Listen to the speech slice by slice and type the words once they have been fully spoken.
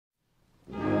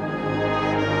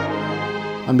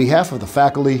On behalf of the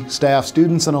faculty, staff,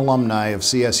 students, and alumni of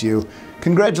CSU,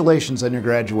 congratulations on your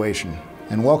graduation,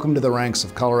 and welcome to the ranks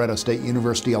of Colorado State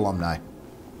University alumni.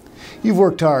 You've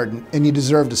worked hard, and you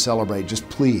deserve to celebrate. Just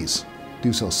please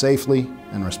do so safely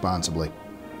and responsibly.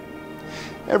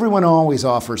 Everyone always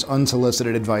offers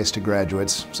unsolicited advice to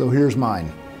graduates, so here's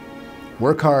mine.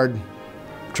 Work hard,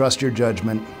 trust your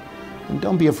judgment, and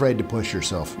don't be afraid to push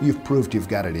yourself. You've proved you've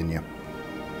got it in you.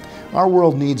 Our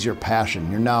world needs your passion,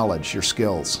 your knowledge, your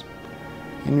skills.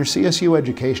 And your CSU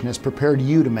education has prepared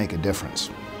you to make a difference.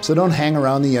 So don't hang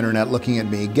around the internet looking at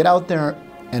me. Get out there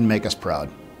and make us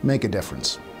proud. Make a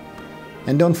difference.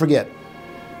 And don't forget,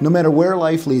 no matter where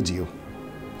life leads you,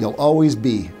 you'll always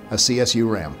be a CSU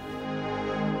Ram.